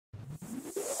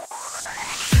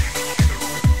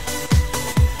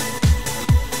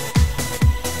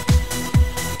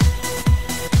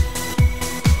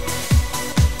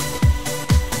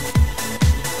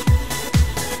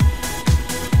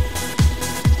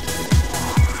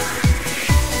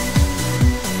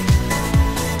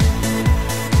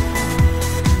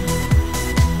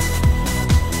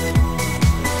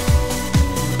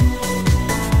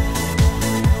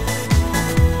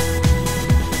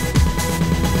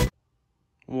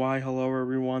Why, hello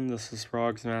everyone, this is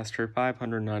Frogsmaster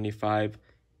 595.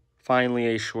 Finally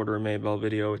a shorter Maybelle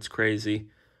video, it's crazy.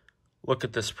 Look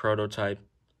at this prototype.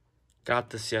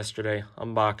 Got this yesterday,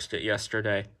 unboxed it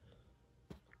yesterday.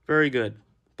 Very good.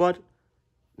 But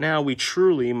now we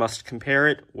truly must compare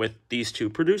it with these two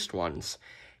produced ones.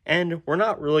 And we're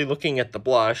not really looking at the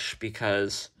blush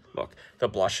because, look, the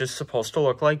blush is supposed to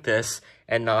look like this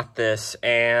and not this,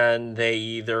 and they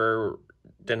either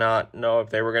did not know if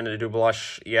they were going to do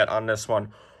blush yet on this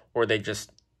one, or they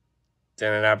just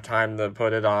didn't have time to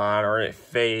put it on, or it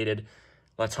faded.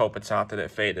 Let's hope it's not that it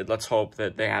faded. Let's hope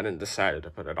that they hadn't decided to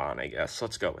put it on, I guess.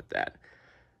 Let's go with that.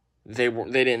 They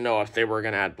didn't know if they were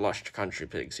going to add blush to Country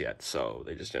Pigs yet, so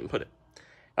they just didn't put it.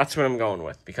 That's what I'm going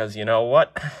with, because you know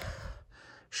what?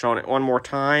 Showing it one more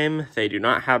time, they do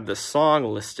not have the song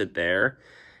listed there,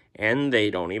 and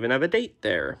they don't even have a date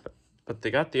there. But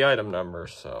they got the item number,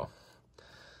 so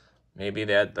maybe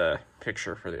they had the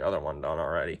picture for the other one done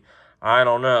already. I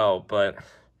don't know, but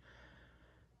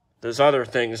there's other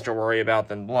things to worry about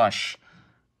than blush.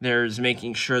 There's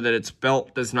making sure that its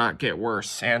belt does not get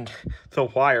worse, and the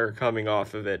wire coming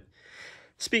off of it.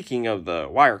 Speaking of the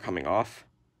wire coming off,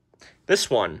 this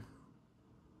one,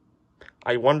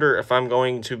 I wonder if I'm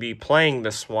going to be playing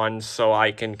this one so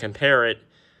I can compare it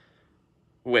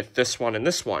with this one and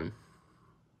this one.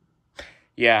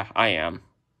 Yeah, I am.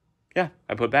 Yeah,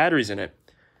 I put batteries in it.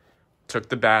 Took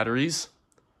the batteries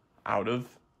out of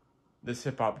this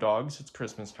Hip Hop Dogs. It's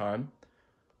Christmas time.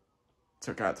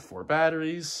 Took out the 4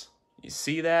 batteries. You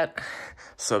see that?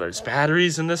 So there's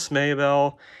batteries in this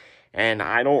Maybelle. And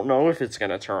I don't know if it's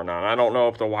going to turn on. I don't know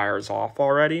if the wire's off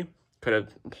already. Could have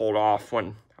pulled off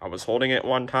when I was holding it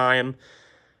one time.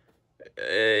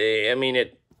 I mean,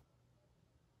 it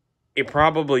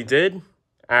probably did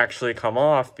actually come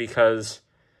off, because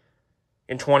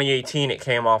in 2018 it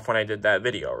came off when I did that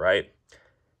video, right?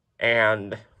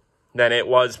 And then it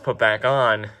was put back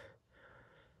on,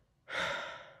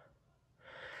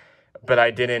 but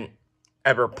I didn't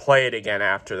ever play it again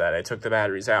after that. I took the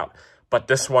batteries out. But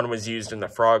this one was used in the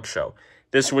Frog Show.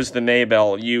 This was the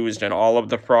Maybelle used in all of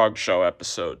the Frog Show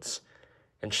episodes,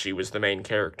 and she was the main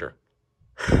character.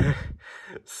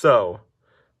 So,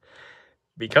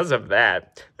 because of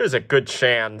that, there's a good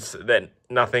chance that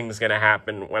nothing's going to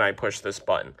happen when I push this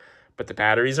button. But the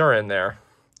batteries are in there.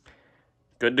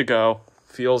 Good to go.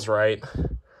 Feels right.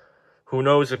 Who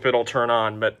knows if it'll turn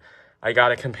on, but I got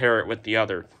to compare it with the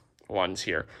other ones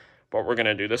here. But we're going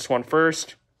to do this one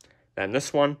first, then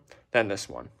this one, then this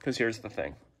one. Because here's the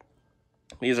thing.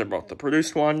 These are both the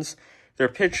produced ones. Their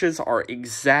pitches are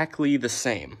exactly the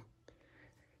same.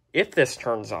 If this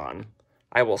turns on,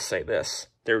 I will say this.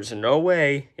 There's no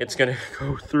way it's going to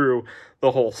go through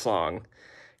the whole song,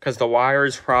 because the wire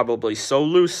is probably so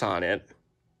loose on it,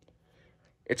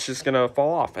 it's just going to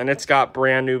fall off. And it's got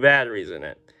brand new batteries in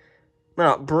it.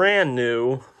 Not brand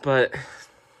new, but,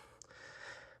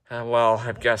 well,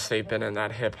 I guess they've been in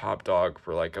that Hip Hop Dog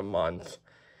for like a month.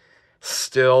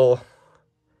 Still,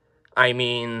 I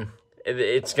mean,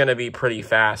 it's going to be pretty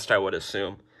fast, I would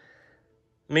assume.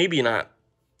 Maybe not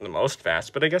the most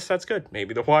fast, but I guess that's good.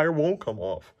 Maybe the wire won't come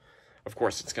off. Of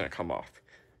course it's going to come off,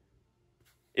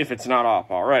 if it's not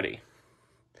off already.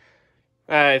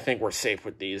 I think we're safe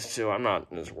with these two. I'm not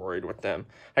as worried with them.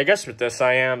 I guess with this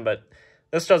I am, but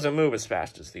this doesn't move as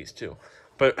fast as these two.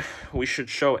 But we should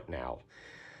show it now.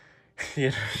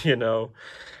 You know,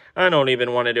 I don't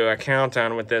even want to do a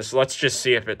countdown with this. Let's just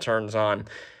see if it turns on.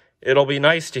 It'll be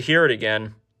nice to hear it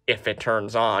again if it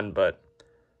turns on, but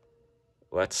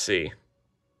let's see.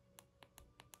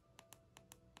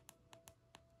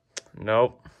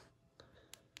 Nope.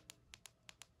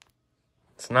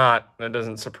 It's not. That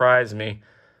doesn't surprise me.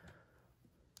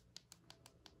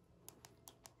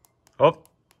 Oh.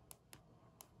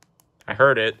 I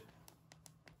heard it.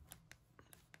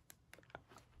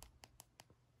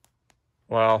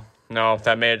 Well, no,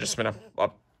 that may have just been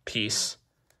a piece.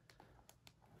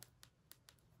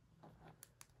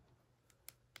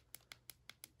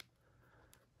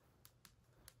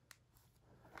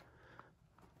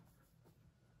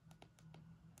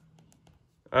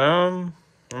 I'm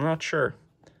not sure.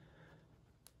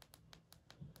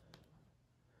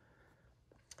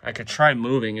 I could try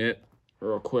moving it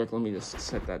real quick. Let me just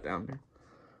set that down there.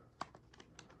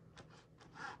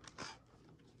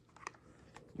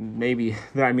 Maybe,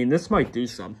 I mean, this might do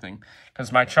something,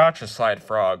 because my Cha-Cha Slide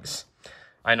frogs,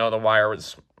 I know the wire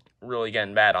was really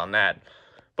getting bad on that,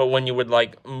 but when you would,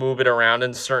 like, move it around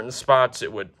in certain spots,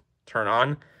 it would turn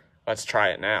on. Let's try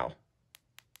it now.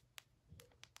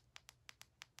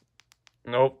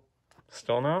 Nope.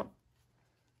 Still not.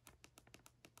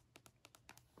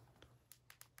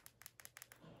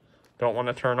 don't want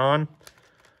to turn on.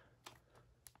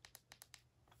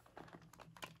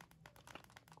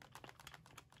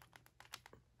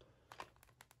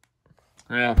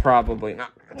 Yeah, probably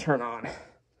not going to turn on.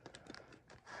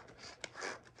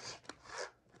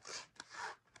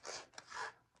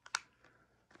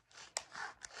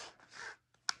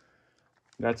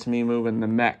 That's me moving the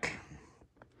mech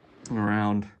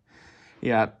around.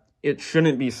 Yeah, it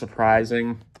shouldn't be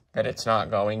surprising that it's not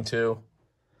going to,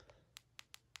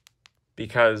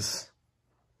 because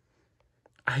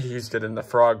I used it in the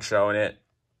frog show and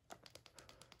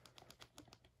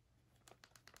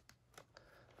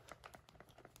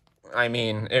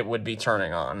it would be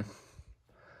turning on.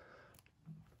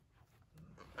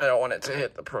 I don't want it to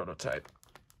hit the prototype.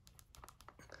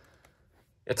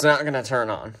 It's not going to turn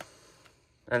on.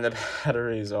 And the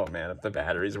batteries, oh man, if the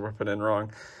batteries were put in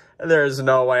wrong. There's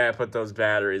no way I put those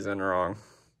batteries in wrong.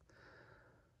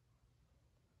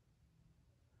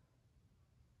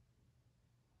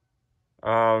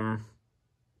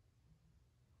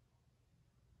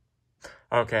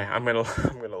 Okay, I'm gonna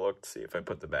look to see if I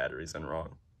put the batteries in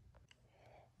wrong.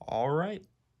 All right.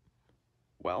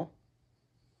 Well,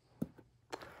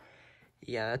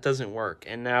 yeah, that doesn't work,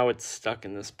 and now it's stuck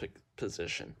in this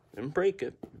position. Didn't break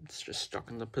it. It's just stuck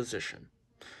in the position.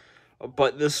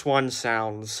 But this one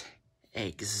sounds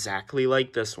exactly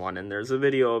like this one, and there's a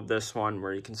video of this one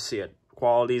where you can see it.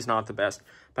 Quality's not the best,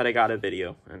 but I got a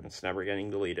video, and it's never getting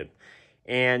deleted.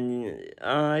 And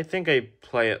I think I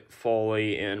play it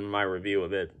fully in my review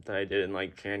of it that I did in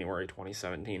like January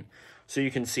 2017. So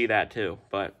you can see that too.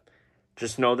 But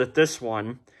just know that this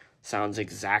one sounds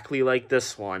exactly like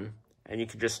this one. And you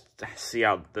can just see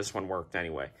how this one worked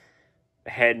anyway. The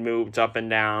head moved up and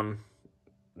down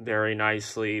very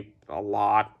nicely, a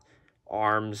lot.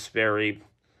 Arms very,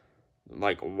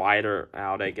 like, wider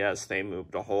out, I guess. They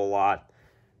moved a whole lot.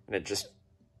 And it just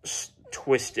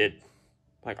twisted,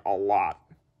 like, a lot.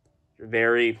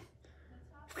 Very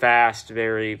fast,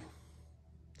 very,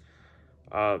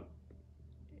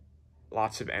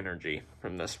 lots of energy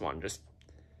from this one. Just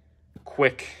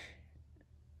quick,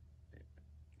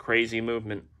 crazy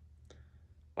movement.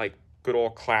 Like good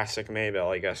old classic Maybelle,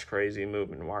 I guess. Crazy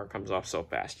movement. Wire comes off so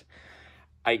fast.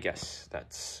 I guess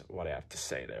that's what I have to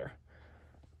say there.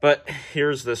 But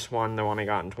here's this one, the one I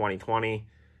got in 2020.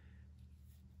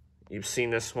 You've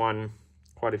seen this one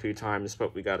quite a few times,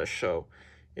 but we got to show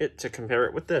it to compare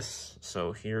it with this.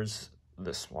 So here's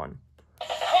this one.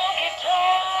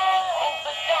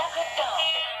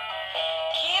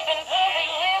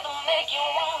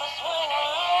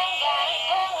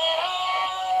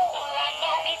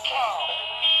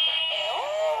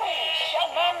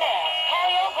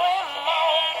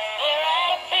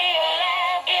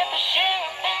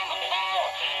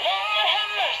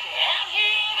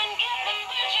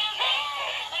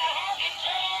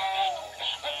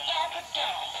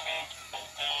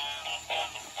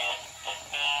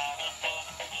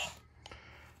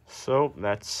 So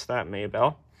that's that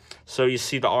Maybelle. So you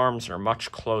see the arms are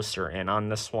much closer, and on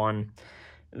this one,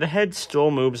 the head still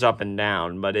moves up and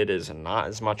down, but it is not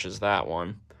as much as that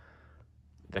one.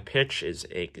 The pitch is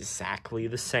exactly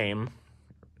the same,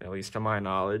 at least to my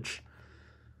knowledge.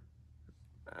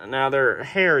 Now their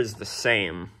hair is the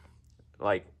same,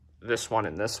 like this one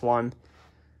and this one.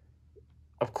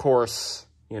 Of course,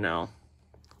 you know,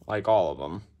 like all of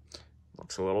them,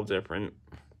 looks a little different.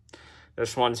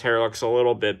 This one's hair looks a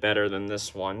little bit better than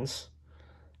this one's,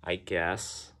 I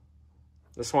guess.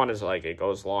 This one is like, it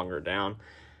goes longer down.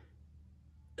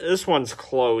 This one's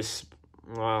close.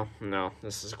 Well, no,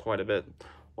 this is quite a bit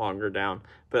longer down.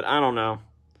 But I don't know.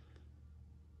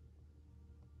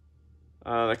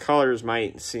 The colors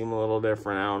might seem a little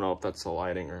different. I don't know if that's the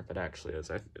lighting or if it actually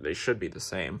is. They should be the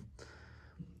same.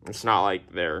 It's not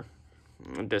like they're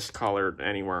discolored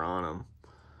anywhere on them.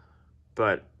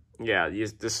 But yeah,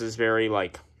 this is very,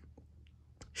 like,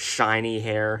 shiny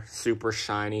hair, super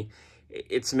shiny.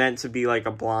 It's meant to be like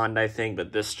a blonde, I think,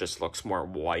 but this just looks more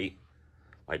white.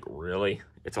 Like, really?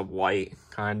 It's a white,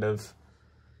 kind of,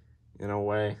 in a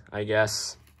way, I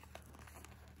guess.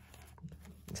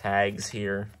 Tags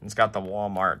here. It's got the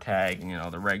Walmart tag, you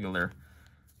know, the regular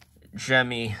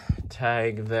Jemmy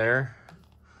tag there.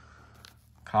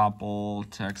 Coppell,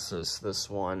 Texas, this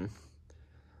one.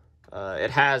 It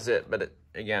has it, but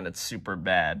again, it's super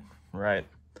bad, right?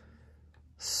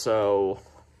 So,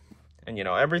 and you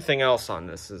know, everything else on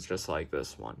this is just like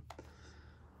this one.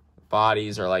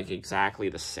 Bodies are like exactly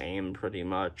the same, pretty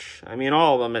much. I mean,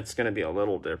 all of them, it's going to be a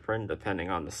little different depending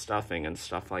on the stuffing and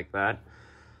stuff like that.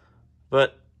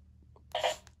 But,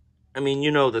 I mean,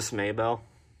 you know this Maybelle.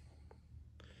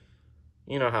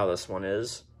 You know how this one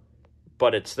is.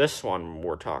 But it's this one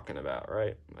we're talking about,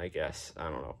 right? I guess. I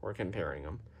don't know. We're comparing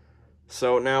them.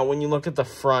 So now when you look at the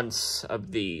fronts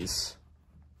of these,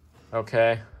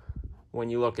 okay? When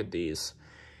you look at these,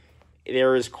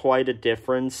 there is quite a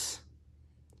difference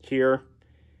here.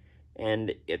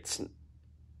 And it's,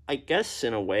 I guess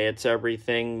in a way it's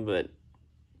everything, but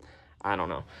I don't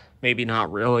know. Maybe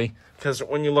not really. Because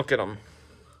when you look at them,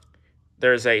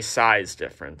 there's a size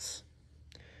difference.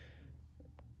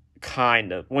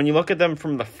 Kind of. When you look at them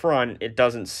from the front, it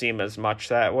doesn't seem as much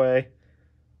that way.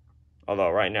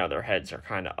 Although right now their heads are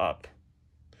kind of up.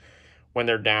 When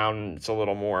they're down, it's a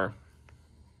little more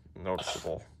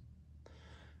noticeable.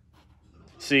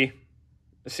 See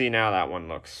now that one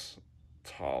looks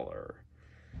taller.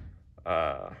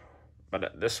 But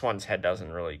this one's head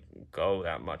doesn't really go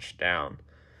that much down.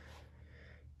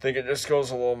 I think it just goes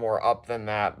a little more up than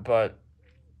that, but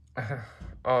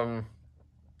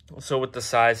so with the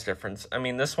size difference, I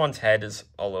mean, this one's head is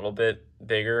a little bit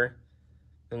bigger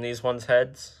than these ones'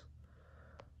 heads.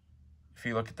 If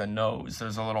you look at the nose,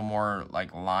 there's a little more,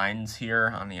 like, lines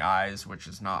here on the eyes, which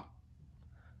is not,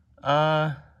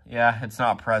 yeah, it's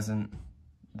not present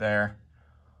there.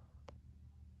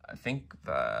 I think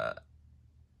the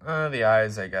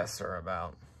eyes, I guess, are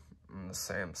about in the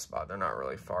same spot. They're not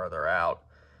really farther out.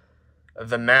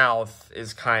 The mouth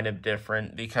is kind of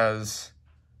different because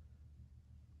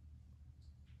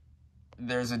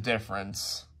there's a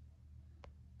difference.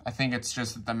 I think it's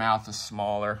just that the mouth is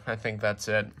smaller. I think that's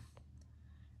it.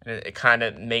 It kind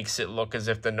of makes it look as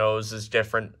if the nose is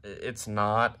different. It's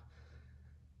not.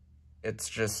 It's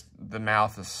just the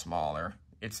mouth is smaller.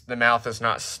 The mouth is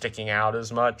not sticking out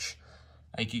as much.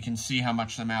 Like, you can see how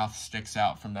much the mouth sticks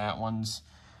out from that one's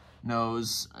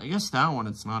nose. I guess that one,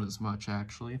 it's not as much,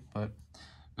 actually. But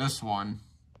this one,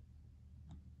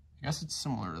 I guess it's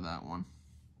similar to that one.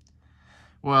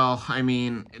 Well, I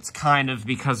mean, it's kind of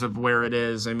because of where it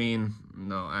is. I mean,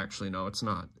 no, actually, no, it's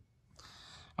not.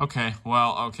 Okay,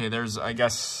 well, okay, I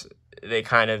guess they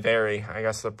kind of vary. I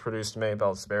guess the produced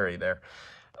Maybelles vary there.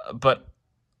 But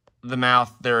the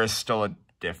mouth, there is still a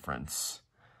difference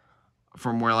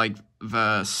from where, like,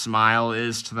 the smile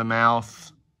is to the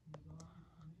mouth.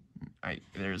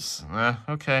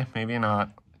 Okay, maybe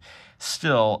not.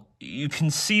 Still, you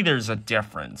can see there's a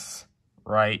difference,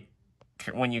 right?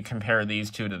 When you compare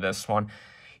these two to this one.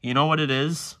 You know what it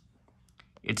is?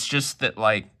 It's just that,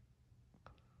 like,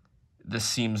 this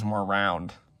seems more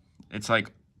round. It's,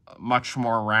 like, much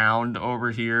more round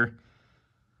over here.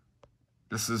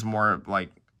 This is more, like,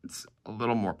 it's a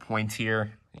little more pointier,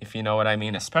 if you know what I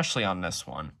mean, especially on this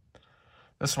one.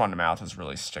 This one, the mouth is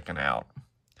really sticking out.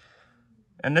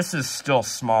 And this is still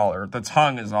smaller. The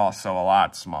tongue is also a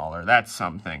lot smaller. That's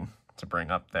something to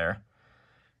bring up there.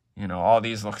 You know, all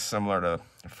these look similar to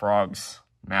frogs'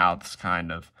 mouths,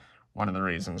 kind of. One of the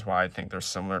reasons why I think they're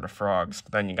similar to frogs.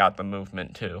 But then you got the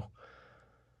movement, too.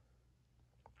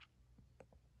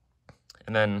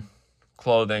 And then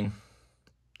clothing,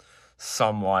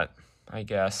 somewhat, I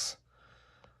guess.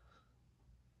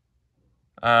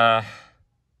 Now,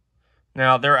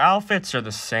 their outfits are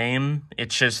the same.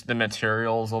 It's just the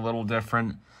material's a little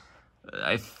different.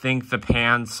 I think the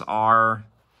pants are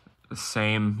the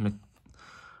same.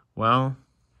 Well,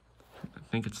 I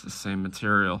think it's the same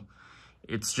material.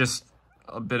 It's just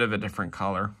a bit of a different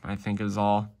color, I think is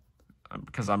all.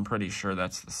 Because I'm pretty sure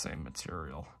that's the same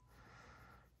material.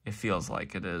 It feels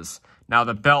like it is. Now,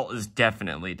 the belt is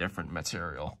definitely different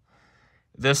material.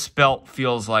 This belt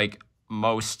feels like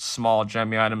most small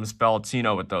Gemmy items belts. You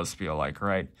know what those feel like,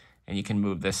 right? And you can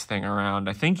move this thing around.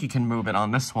 I think you can move it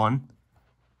on this one.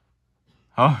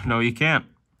 Oh, no, you can't.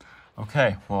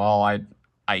 Okay, well,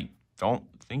 I don't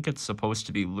think it's supposed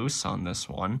to be loose on this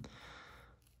one.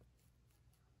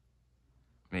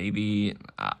 Maybe,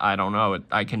 I don't know.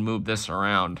 I can move this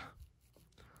around,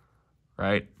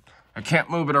 right? I can't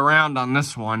move it around on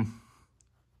this one.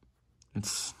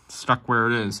 It's stuck where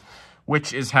it is,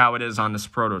 which is how it is on this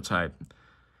prototype.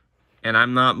 And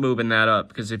I'm not moving that up,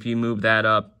 because if you move that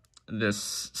up,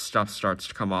 this stuff starts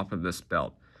to come off of this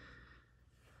belt.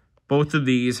 Both of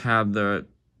these have the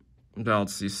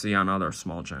belts you see on other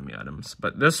small Gemmy items.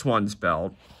 But this one's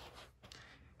belt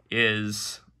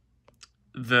is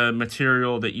the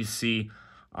material that you see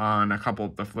on a couple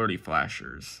of the Flirty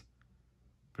Flashers.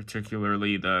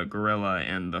 Particularly the gorilla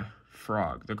and the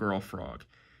frog, the girl frog.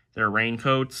 Their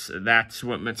raincoats, that's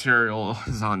what material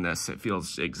is on this. It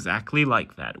feels exactly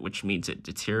like that, which means it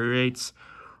deteriorates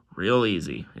real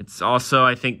easy. It's also,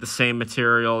 I think, the same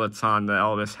material that's on the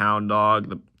Elvis Hound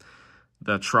Dog,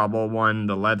 the Trouble one,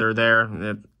 the leather there.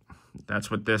 That's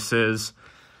what this is.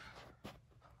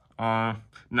 No,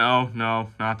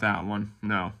 not that one.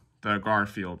 No, the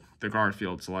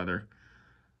Garfield's leather.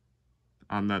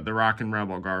 On the Rockin'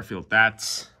 Rebel Garfield,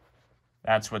 that's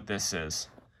what this is.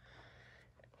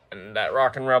 And that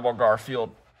Rockin' Rebel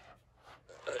Garfield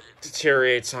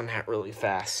deteriorates on that really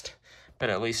fast. But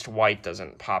at least white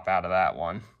doesn't pop out of that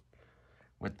one.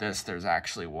 With this, there's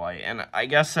actually white. And I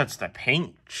guess that's the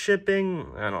paint chipping.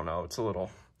 I don't know. It's a little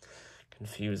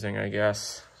confusing, I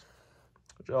guess.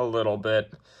 A little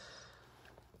bit.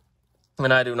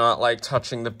 And I do not like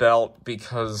touching the belt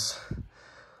because,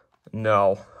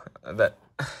 no, that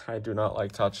I do not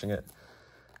like touching it.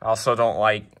 I also don't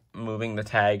like moving the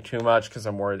tag too much because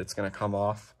I'm worried it's going to come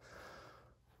off.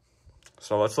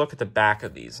 So let's look at the back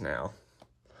of these now.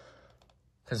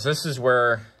 Because this is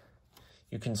where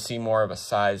you can see more of a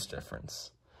size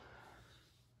difference.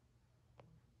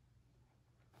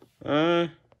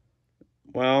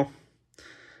 Well,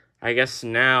 I guess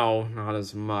now, not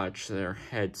as much. Their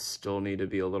heads still need to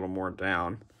be a little more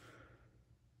down.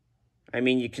 I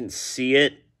mean, you can see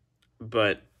it,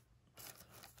 but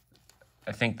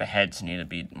I think the heads need to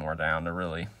be more down to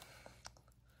really...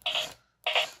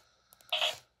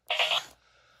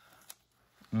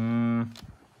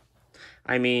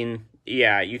 I mean,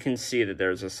 yeah, you can see that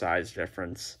there's a size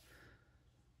difference.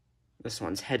 This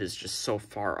one's head is just so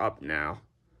far up now.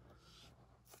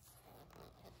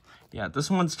 Yeah, this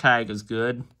one's tag is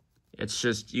good. It's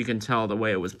just, you can tell the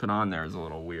way it was put on there is a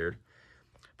little weird.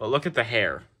 But look at the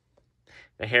hair.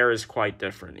 The hair is quite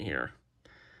different here.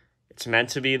 It's meant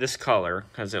to be this color,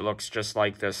 because it looks just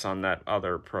like this on that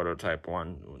other prototype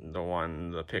one,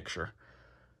 the picture.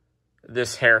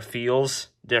 This hair feels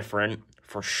different,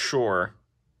 for sure.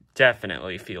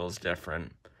 Definitely feels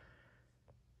different.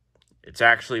 It's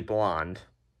actually blonde,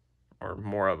 or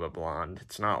more of a blonde.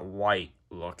 It's not white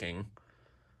looking.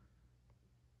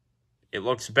 It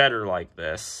looks better like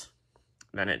this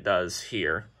than it does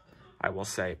here, I will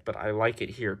say. But I like it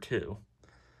here too.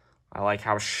 I like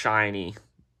how shiny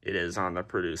it is on the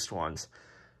produced ones.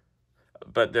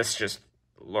 But this just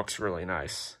looks really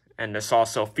nice. And this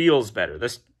also feels better.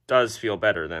 This does feel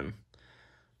better than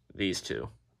these two.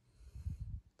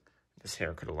 This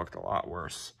hair could have looked a lot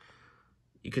worse.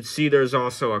 You could see there's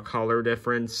also a color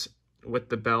difference with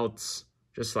the belts.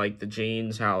 Just like the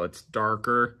jeans, how it's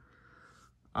darker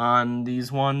on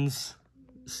these ones.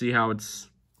 See how it's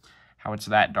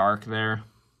that dark there?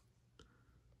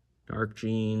 Dark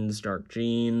jeans,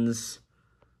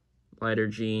 lighter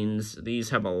jeans.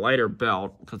 These have a lighter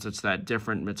belt because it's that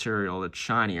different material that's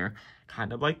shinier.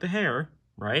 Kind of like the hair,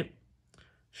 right?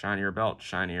 Shinier belt,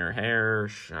 shinier hair,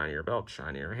 shinier belt,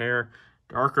 shinier hair.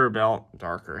 Darker belt,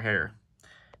 darker hair.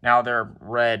 Now their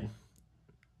red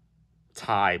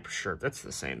tie shirt, that's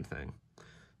the same thing.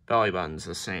 Belly button's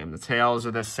the same. The tails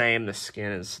are the same. The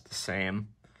skin is the same.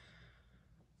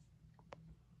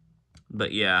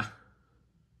 But yeah,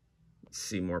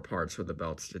 see more parts where the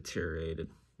belt's deteriorated.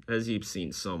 As you've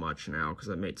seen so much now, because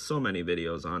I've made so many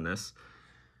videos on this.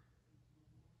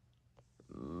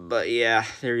 But yeah,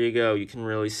 there you go. You can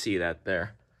really see that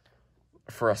there.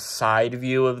 For a side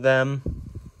view of them,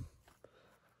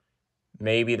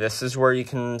 maybe this is where you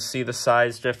can see the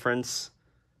size difference.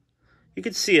 You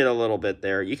can see it a little bit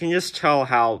there. You can just tell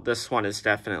how this one is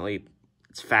definitely,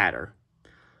 it's fatter.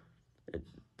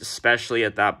 Especially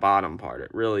at that bottom part.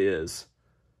 It really is.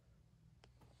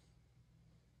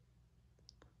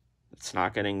 It's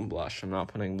not getting blush. I'm not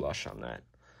putting blush on that.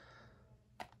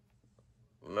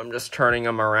 I'm just turning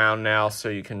them around now so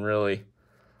you can really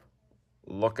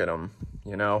look at them,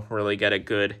 you know, really get a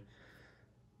good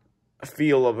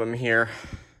feel of them here.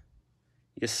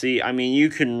 You see, I mean, you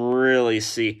can really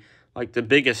see, like, the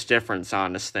biggest difference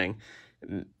on this thing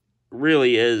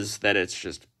really is that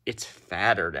it's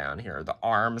fatter down here. The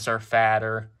arms are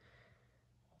fatter.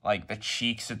 Like, the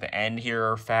cheeks at the end here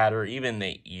are fatter. Even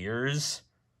the ears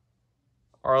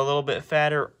are a little bit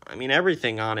fatter. I mean,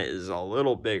 everything on it is a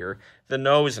little bigger. The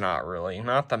nose, not really.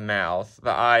 Not the mouth.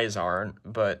 The eyes aren't,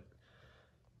 but...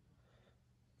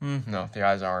 no, the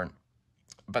eyes aren't.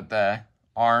 But the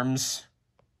arms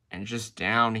and just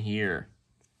down here.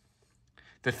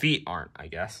 The feet aren't, I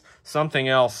guess. Something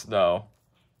else, though.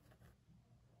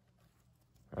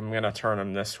 I'm going to turn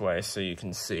them this way so you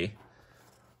can see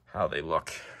how they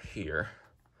look here.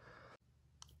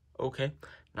 Okay.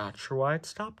 Not sure why it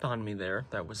stopped on me there.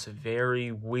 That was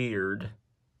very weird.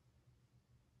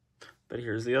 But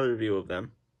here's the other view of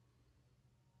them.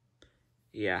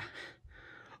 Yeah.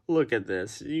 Look at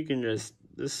this. You can just...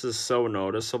 This is so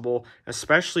noticeable.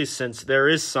 Especially since there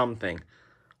is something.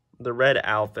 The red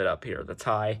outfit up here. The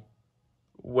tie.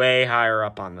 Way higher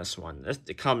up on this one.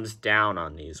 It comes down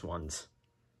on these ones.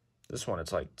 This one,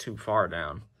 it's like too far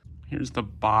down. Here's the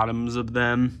bottoms of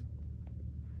them.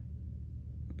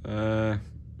 Yeah,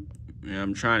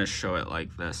 I'm trying to show it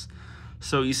like this.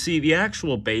 So you see the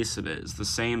actual base of it is the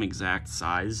same exact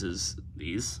size as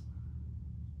these.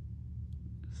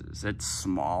 Is it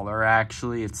smaller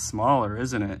actually? It's smaller,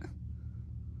 isn't it?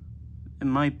 It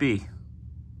might be.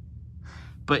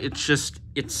 But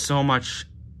it's so much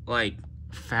like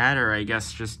fatter, I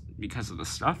guess, just because of the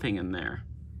stuffing in there.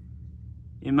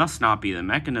 It must not be the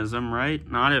mechanism, right?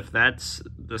 Not if that's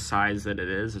the size that it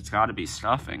is. It's got to be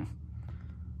stuffing.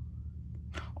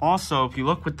 Also, if you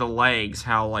look with the legs,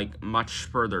 how like much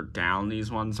further down these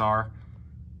ones are.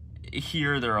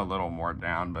 Here they're a little more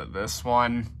down, but this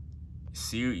one,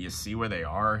 you see where they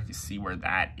are? You see where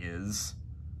that is?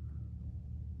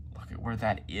 Look at where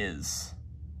that is.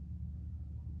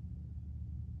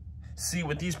 See,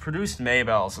 with these produced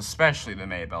Maybelles, especially the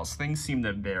Maybelles, things seem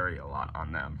to vary a lot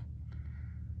on them.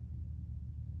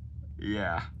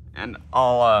 Yeah, and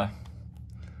I'll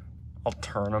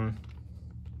turn them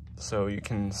so you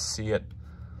can see it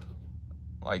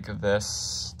like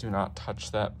this. Do not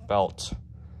touch that belt.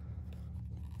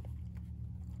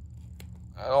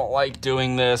 I don't like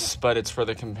doing this, but it's for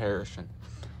the comparison.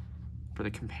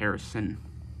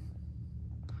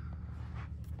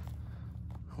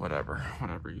 Whatever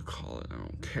you call it, I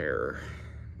don't care.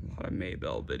 A lot of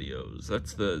Maybelle videos.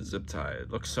 That's the zip tie. It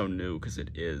looks so new because it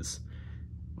is.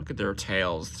 Look at their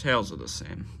tails. The tails are the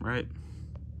same, right?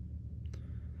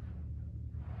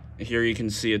 Here you can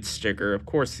see its sticker. Of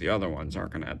course, the other ones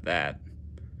aren't going to have that.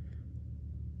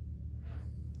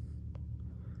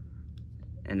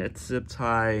 And its zip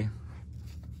tie.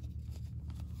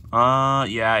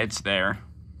 Yeah, it's there.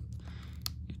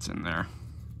 It's in there.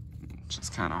 It's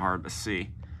just kind of hard to see.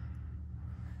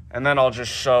 And then I'll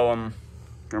just show them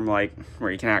from like where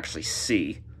you can actually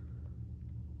see.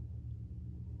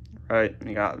 Right,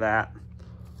 you got that.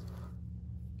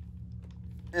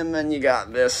 And then you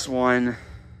got this one.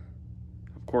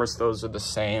 Of course, those are the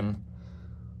same.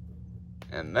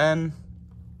 And then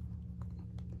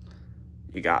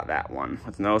you got that one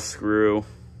with no screw.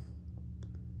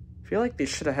 I feel like they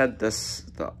should have had this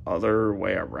the other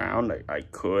way around. I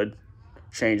could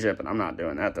change it, but I'm not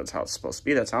doing that. That's how it's supposed to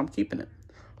be. That's how I'm keeping it.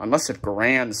 Unless it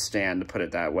grandstand to put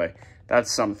it that way.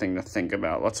 That's something to think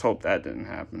about. Let's hope that didn't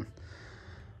happen.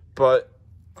 But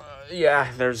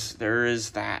yeah, there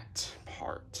is that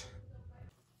part.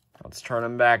 Let's turn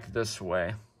them back this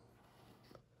way.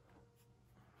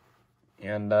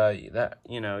 And that,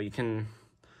 you know, you can,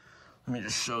 let me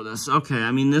just show this. Okay,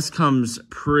 I mean, this comes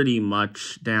pretty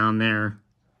much down there,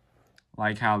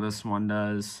 like how this one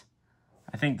does.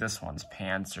 I think this one's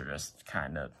pants are just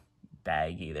kind of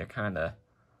baggy. They're kind of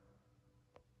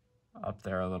up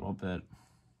there a little bit.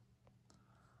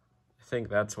 I think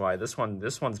that's why this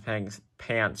one's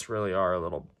pants really are a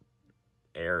little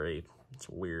airy. It's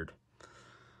weird.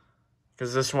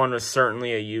 Because this one was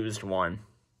certainly a used one.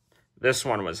 This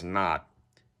one was not.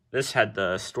 This had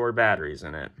the store batteries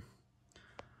in it.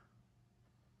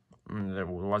 And it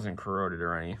wasn't corroded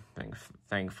or anything,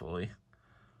 thankfully.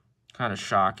 Kind of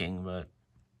shocking, but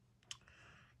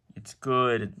it's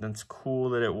good. It's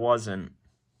cool that it wasn't.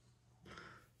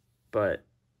 But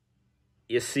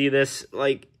you see this,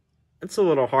 like, it's a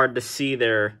little hard to see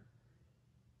there,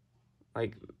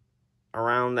 like,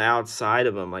 around the outside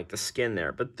of them, like the skin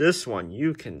there. But this one,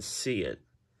 you can see it.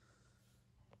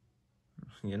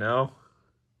 You know?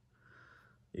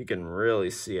 You can really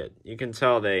see it. You can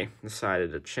tell they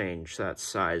decided to change that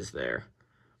size there.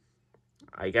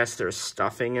 I guess there's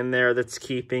stuffing in there that's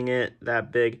keeping it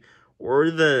that big. Or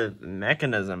the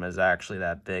mechanism is actually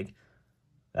that big.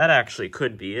 That actually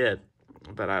could be it.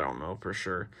 But I don't know for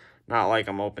sure. Not like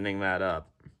I'm opening that up.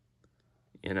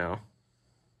 You know?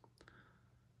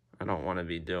 I don't want to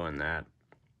be doing that.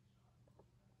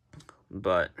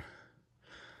 But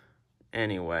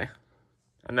anyway.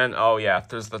 And then, oh yeah,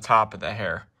 there's the top of the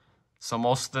hair. So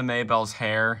most of the Maybelle's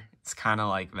hair, it's kind of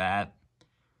like that.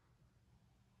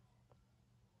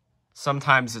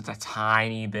 Sometimes it's a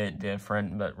tiny bit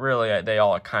different, but really they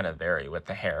all kind of vary with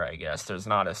the hair, I guess. There's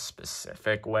not a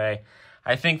specific way.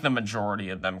 I think the majority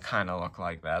of them kind of look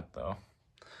like that, though.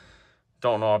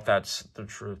 Don't know if that's the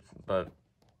truth, but,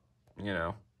 you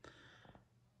know.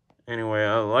 Anyway,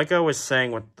 like I was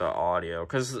saying with the audio,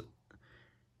 because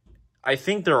I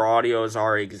think their audios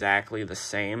are exactly the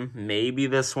same. Maybe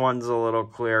this one's a little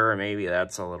clearer, maybe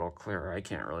that's a little clearer. I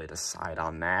can't really decide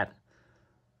on that.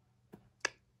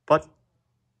 But,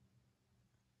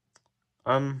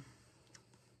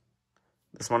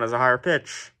 this one has a higher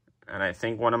pitch. And I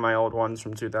think one of my old ones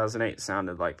from 2008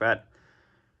 sounded like that.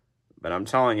 But I'm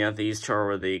telling you, these two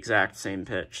were the exact same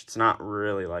pitch. It's not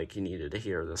really like you needed to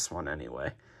hear this one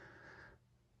anyway.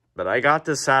 But I got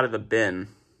this out of the bin.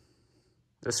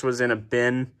 This was in a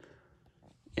bin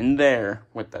in there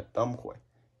with that dumb koi.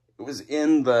 It was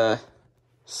in the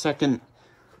second,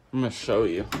 I'm going to show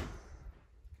you.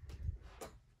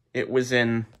 It was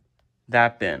in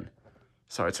that bin.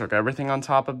 So I took everything on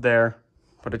top of there,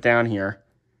 put it down here,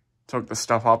 took the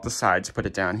stuff off the sides, put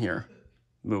it down here.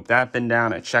 Moved that bin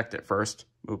down, I checked it first.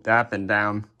 Moved that bin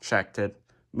down, checked it,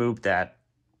 moved that.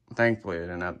 Thankfully, I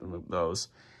didn't have to move those.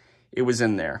 It was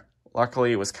in there.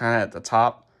 Luckily, it was kind of at the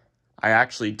top. I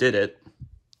actually did it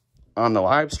on the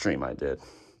live stream I did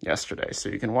yesterday, so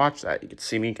you can watch that. You can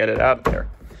see me get it out of there.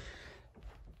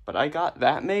 But I got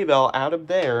that Maybelle out of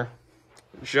there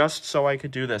just so I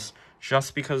could do this,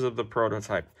 just because of the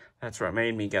prototype. That's what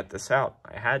made me get this out.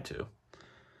 I had to.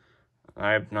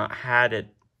 I've not had it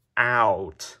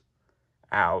out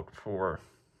for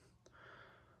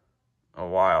a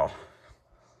while.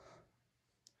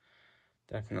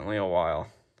 Definitely a while.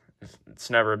 It's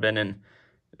never been in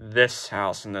this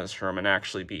house, in this room, and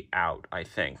actually be out, I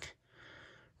think,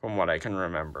 from what I can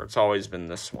remember. It's always been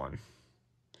this one.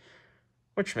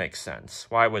 Which makes sense.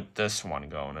 Why would this one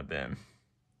go in a bin?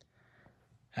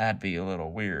 That'd be a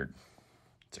little weird.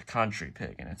 It's a country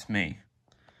pig, and it's me.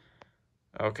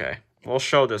 Okay, we'll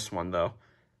show this one, though.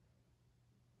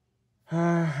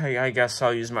 I guess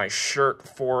I'll use my shirt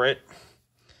for it.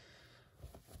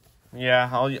 Yeah,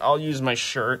 I'll use my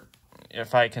shirt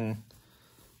if I can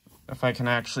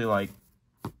actually, like,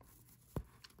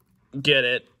 get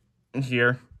it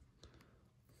here.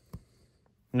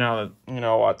 Now that, you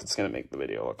know what, that's gonna make the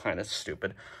video look kind of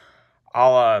stupid.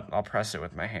 I'll press it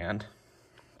with my hand.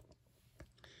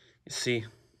 You see,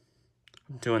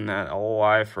 I'm doing that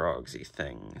OI frogsy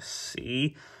thing.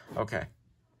 See? Okay.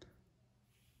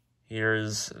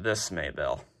 Here's this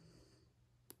Maybelle.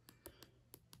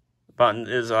 The button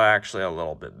is actually a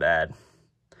little bit bad.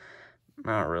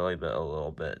 Not really, but a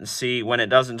little bit. And see, when it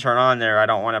doesn't turn on there, I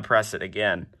don't want to press it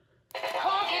again.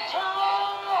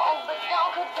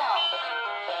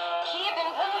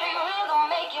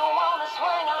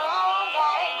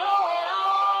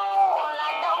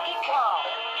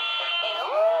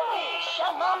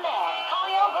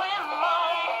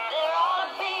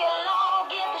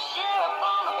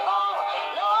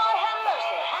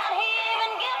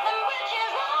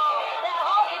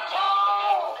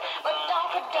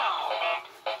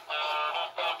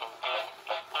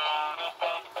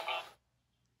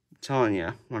 I'm telling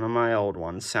you, one of my old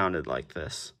ones sounded like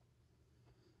this.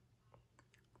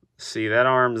 See, that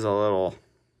arm's a little,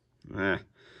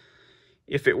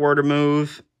 If it were to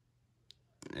move,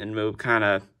 and move kind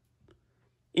of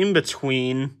in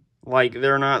between, like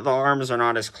the arms are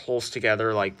not as close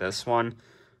together like this one,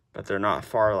 but they're not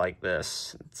far like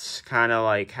this. It's kind of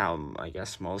like how I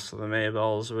guess most of the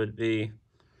Maybelles would be.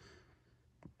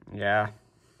 Yeah.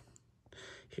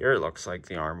 Here it looks like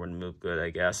the arm would move good, I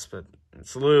guess, but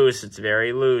it's loose. It's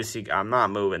very loose. I'm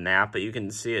not moving that, but you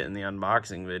can see it in the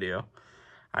unboxing video.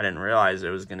 I didn't realize it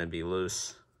was going to be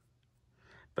loose,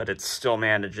 but it still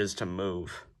manages to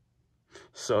move.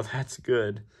 So that's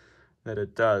good that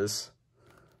it does.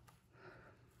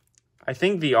 I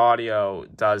think the audio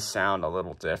does sound a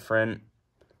little different,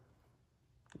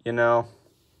 you know,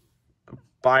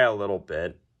 by a little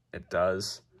bit. It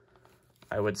does,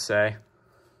 I would say.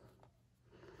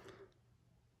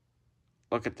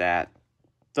 Look at that.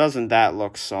 Doesn't that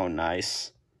look so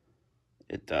nice?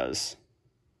 It does.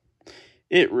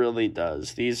 It really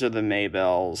does. These are the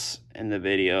Maybelles, and the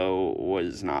video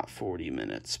was not 40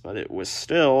 minutes, but it was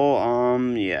still,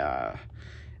 yeah.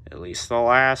 At least the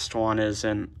last one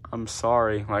isn't. I'm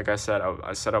sorry. Like I said,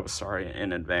 I said I was sorry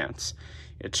in advance.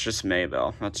 It's just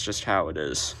Maybelle. That's just how it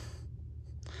is.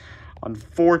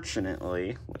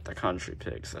 Unfortunately, with the country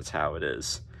pigs, that's how it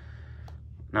is.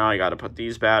 Now I gotta put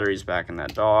these batteries back in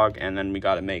that dog, and then we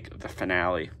gotta make the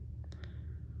finale.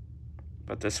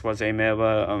 But this was a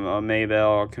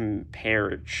Maybelle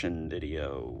comparison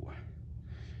video.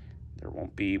 There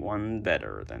won't be one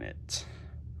better than it.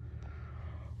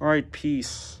 Alright,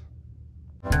 peace.